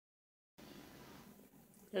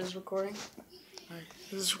Is this recording? Alright,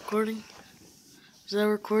 is this recording? Is that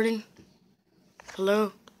recording?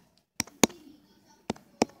 Hello?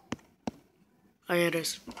 Oh yeah, it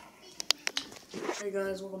is. Hey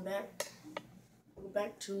guys, welcome back. Welcome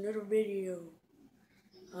back to another video.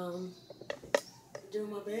 Doing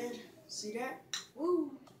my bed. See that?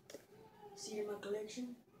 Woo! See my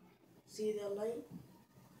collection? See that light?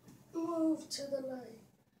 Move to the light.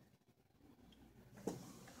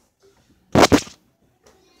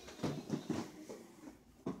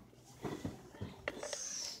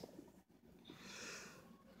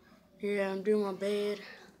 Yeah, I'm doing my bed.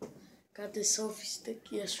 Got this selfie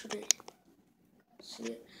stick yesterday. See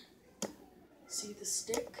it? See the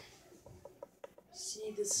stick? See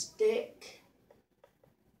the stick?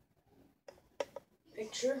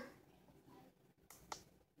 Picture?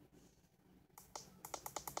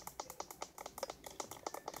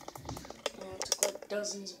 I took like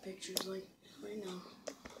dozens of pictures like right now.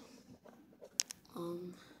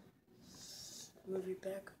 Movie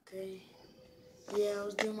back, okay. Yeah, I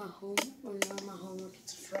was doing my not my homework,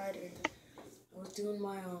 it's Friday. I was doing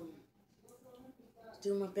my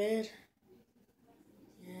bed.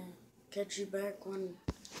 Yeah, catch you back when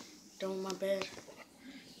done with my bed.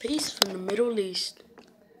 Peace from the Middle East.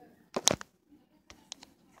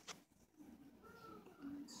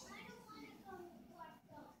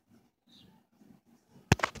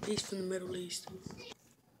 Peace from the Middle East.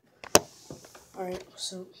 Alright,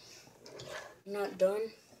 so I'm not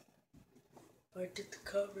done. I did the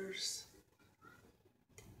covers.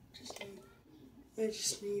 I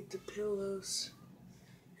just need the pillows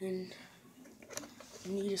and I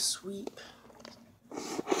need a sweep.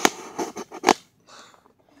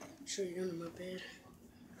 Show you under my bed.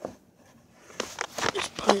 It's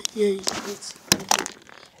probably, yeah, you can see.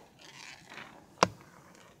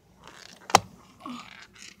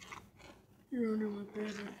 You're under my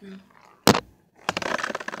bed right now.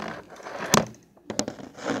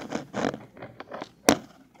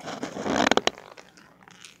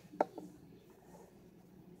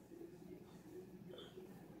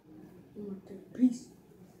 Peace.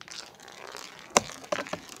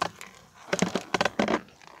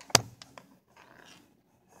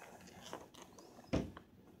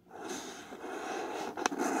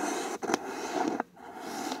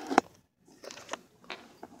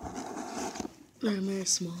 I'm very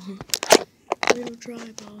small. Little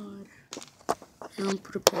tripod. And I'll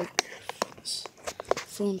put it back. This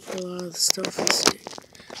phone fell out of the selfie stick.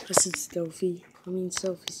 I said selfie. I mean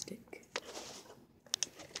selfie stick.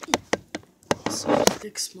 Selfie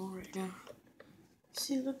stick's small right now.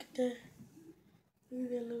 See, look at that. Look at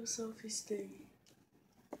that little selfie stick.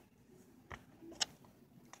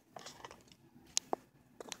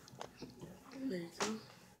 There you go.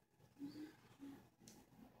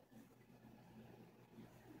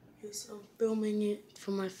 Yes, I'm filming it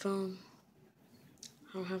from my phone.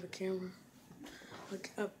 I don't have a camera.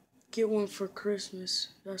 I'll get one for Christmas.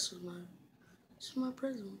 That's what my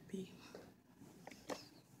present would be.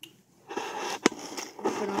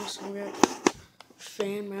 But also got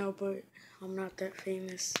fan mail, but I'm not that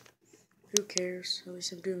famous. Who cares? At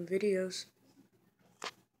least I'm doing videos.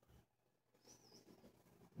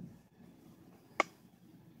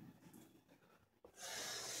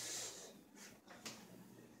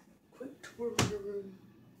 Quick tour of the room.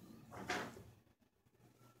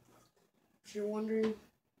 If you're wondering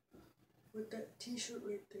what that t-shirt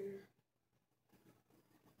right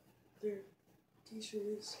there t-shirt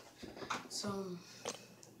is, it's I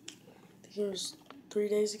think it was 3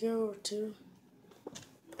 days ago or 2.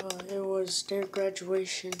 It was their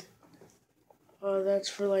graduation. That's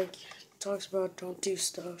for like, talks about don't do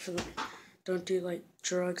stuff, like, don't do like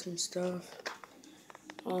drugs and stuff.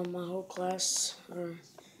 My whole class, or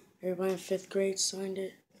everybody in 5th grade signed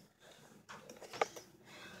it.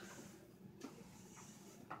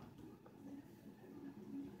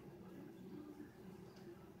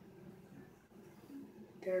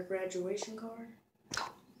 Their graduation card.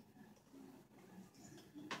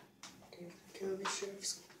 Their county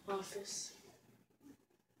sheriff's office.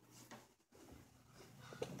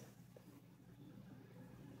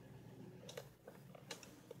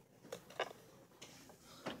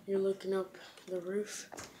 You're looking up the roof.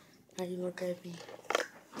 Now you look at me.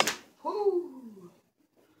 Woo!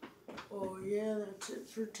 Oh yeah, that's it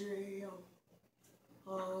for today.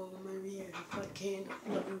 Maybe if I can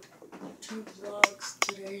upload 2 vlogs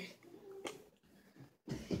today.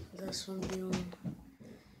 That's what I'm doing.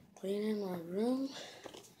 Cleaning my room.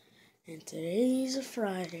 And today's a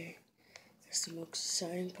Friday. That's the most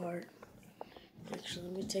exciting part. Actually,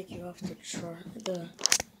 let me take you off the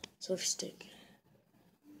selfie stick.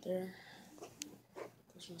 There.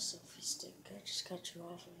 Where's my selfie stick? I just got you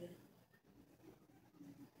off of it.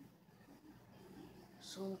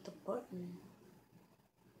 So with the button.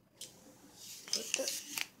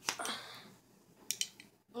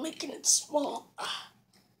 Making it small.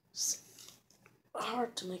 It's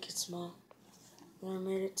hard to make it small. I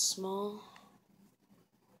made it small.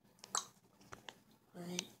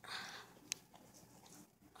 Right.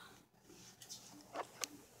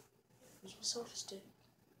 Where's my selfie stick?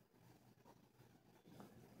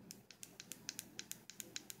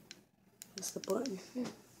 That's the button.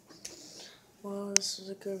 Well, this is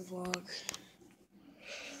a good vlog.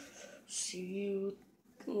 See you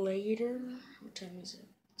later. What time is it?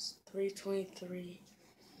 It's 3:23.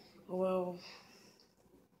 Well,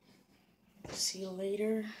 see you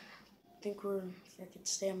later. I think if I could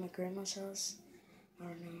stay at my grandma's house. I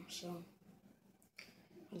don't know. So,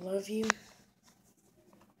 I love you.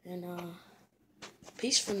 And,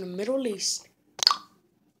 peace from the Middle East.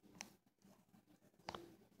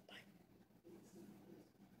 Bye.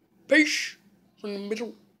 Peace from the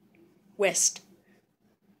Middle West.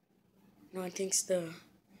 No, I think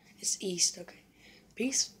it's East. Okay.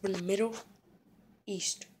 Peace from the Middle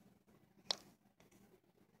East.